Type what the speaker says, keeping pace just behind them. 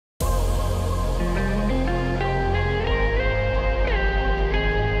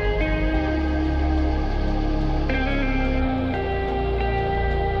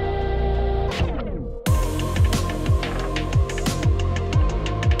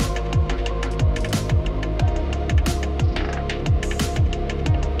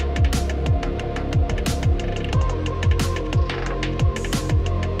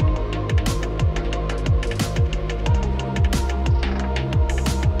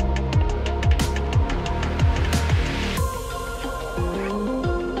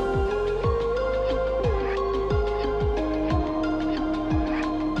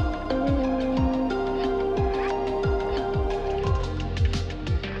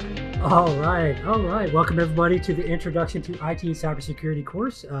All right, all right. Welcome everybody to the Introduction to IT and Cybersecurity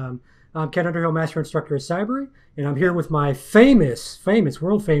course. I'm Ken Underhill, Master Instructor at Cybrary, and I'm here with my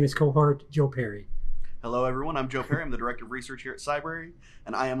world famous cohort, Joe Perry. Hello everyone, I'm Joe Perry. I'm the Director of Research here at Cybrary,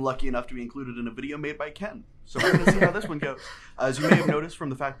 and I am lucky enough to be included in a video made by Ken. So we're going to see how this one goes. As you may have noticed from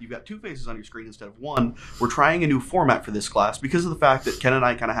the fact that you've got two faces on your screen instead of one, we're trying a new format for this class because of the fact that Ken and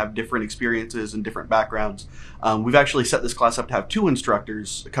I kind of have different experiences and different backgrounds. We've actually set this class up to have two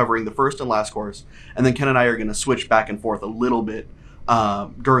instructors covering the first and last course, and then Ken and I are going to switch back and forth a little bit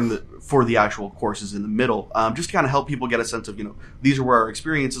for the actual courses in the middle, just to kind of help people get a sense of, these are where our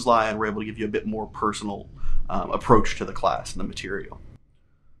experiences lie, and we're able to give you a bit more personal approach to the class and the material.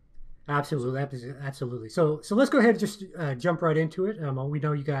 Absolutely. So let's go ahead and just jump right into it. We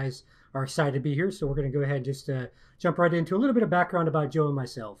know you guys are excited to be here, so we're going to go ahead and just jump right into a little bit of background about Joe and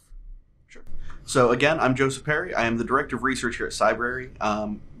myself. Sure. So again, I'm Joseph Perry. I am the Director of Research here at Cybrary.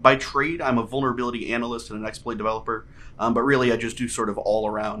 By trade, I'm a vulnerability analyst and an exploit developer, but really I just do sort of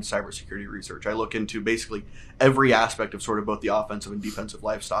all-around cybersecurity research. I look into basically every aspect of sort of both the offensive and defensive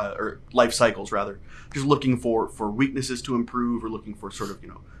life cycles, rather. Just looking for weaknesses to improve or looking for sort of,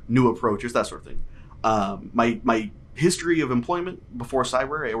 new approaches, that sort of thing. My history of employment before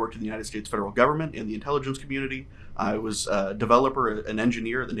Cybrary, I worked in the United States federal government and the intelligence community. I was a developer, an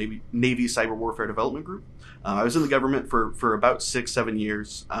engineer at the Navy Cyber Warfare Development Group. I was in the government for about 6-7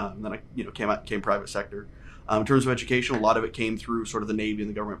 years. Then I came private sector. In terms of education, a lot of it came through sort of the Navy and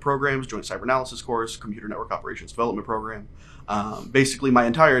the government programs, Joint Cyber Analysis course, Computer Network Operations Development program. Basically, my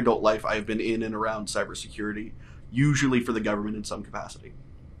entire adult life, I've been in and around cybersecurity, usually for the government in some capacity.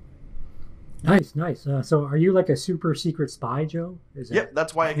 Nice. So are you like a super secret spy, Joe? Yep,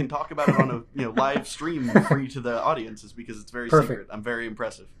 that's why I can talk about it on a live stream free to the audience, is because it's very secret. I'm very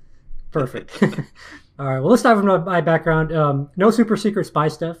impressive. Perfect. All right. Well, let's dive into my background. No super secret spy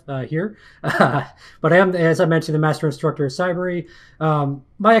stuff here, but I am, as I mentioned, the Master Instructor at Cybrary.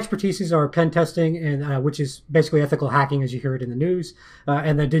 My expertises are pen testing, and which is basically ethical hacking, as you hear it in the news,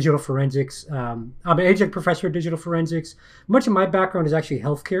 and then digital forensics. I'm an adjunct professor of digital forensics. Much of my background is actually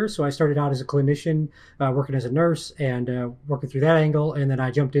healthcare, so I started out as a clinician, working as a nurse, and working through that angle, and then I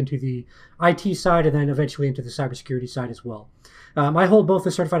jumped into the IT side, and then eventually into the cybersecurity side as well. I hold both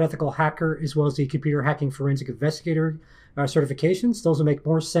the Certified Ethical Hacker as well as the Computer Hacking Forensic Investigator certifications. Those will make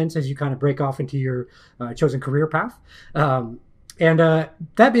more sense as you kind of break off into your chosen career path.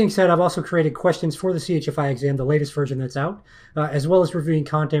 That being said, I've also created questions for the CHFI exam, the latest version that's out, as well as reviewing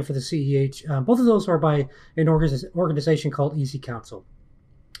content for the CEH. Both of those are by an organization called Easy Counsel.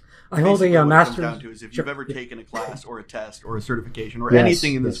 I hold a master's. What it comes down to is if you've ever taken a class or a test or a certification or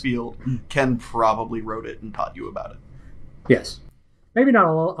anything in this field, Ken probably wrote it and taught you about it. Yes. Maybe not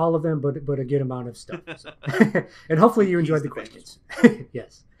all of them, but a good amount of stuff. So. And hopefully you enjoyed the questions.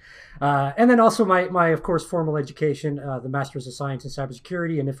 Yes. And then also my of course, formal education, the Master's of Science in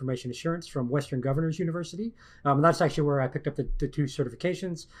Cybersecurity and Information Assurance from Western Governors University. And that's actually where I picked up the two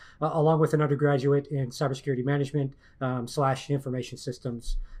certifications, along with an undergraduate in Cybersecurity Management / Information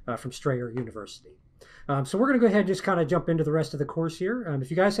Systems from Strayer University. So we're going to go ahead and just kind of jump into the rest of the course here.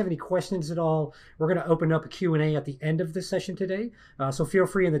 If you guys have any questions at all, we're going to open up a Q&A at the end of this session today. So feel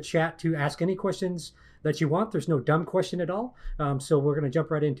free in the chat to ask any questions that you want. There's no dumb question at all. So we're going to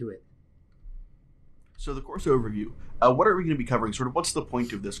jump right into it. So the course overview, what are we going to be covering? Sort of what's the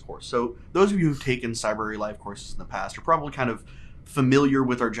point of this course? So those of you who've taken Cybrary Live courses in the past are probably kind of familiar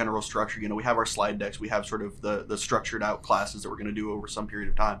with our general structure. We have our slide decks, we have sort of the structured out classes that we're going to do over some period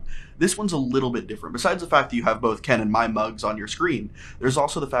of time. This one's a little bit different. Besides the fact that you have both Ken and my mugs on your screen, there's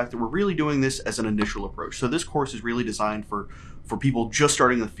also the fact that we're really doing this as an initial approach. So this course is really designed for people just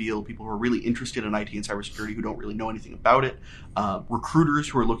starting in the field, people who are really interested in IT and cybersecurity who don't really know anything about it, recruiters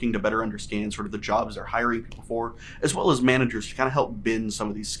who are looking to better understand sort of the jobs they're hiring people for, as well as managers to kind of help bend some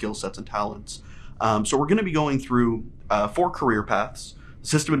of these skill sets and talents. So we're going to be going through 4 career paths: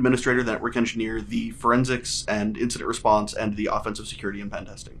 system administrator, the network engineer, the forensics and incident response, and the offensive security and pen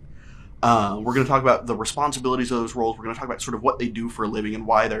testing. We're going to talk about the responsibilities of those roles. We're going to talk about sort of what they do for a living and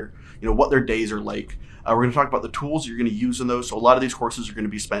why they're, what their days are like. We're going to talk about the tools you're going to use in those. So a lot of these courses are going to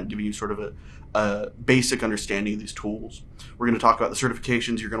be spent giving you sort of a basic understanding of these tools. We're going to talk about the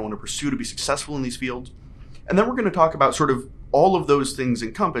certifications you're going to want to pursue to be successful in these fields. And then we're going to talk about sort of all of those things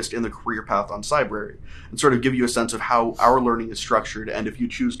encompassed in the career path on Cybrary and sort of give you a sense of how our learning is structured, and if you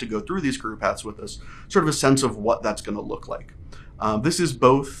choose to go through these career paths with us, sort of a sense of what that's going to look like. This is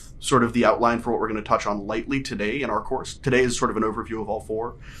both sort of the outline for what we're going to touch on lightly today in our course. Today is sort of an overview of all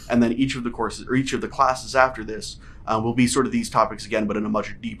 4, and then each of the courses or each of the classes after this will be sort of these topics again, but in a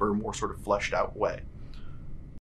much deeper, more sort of fleshed out way.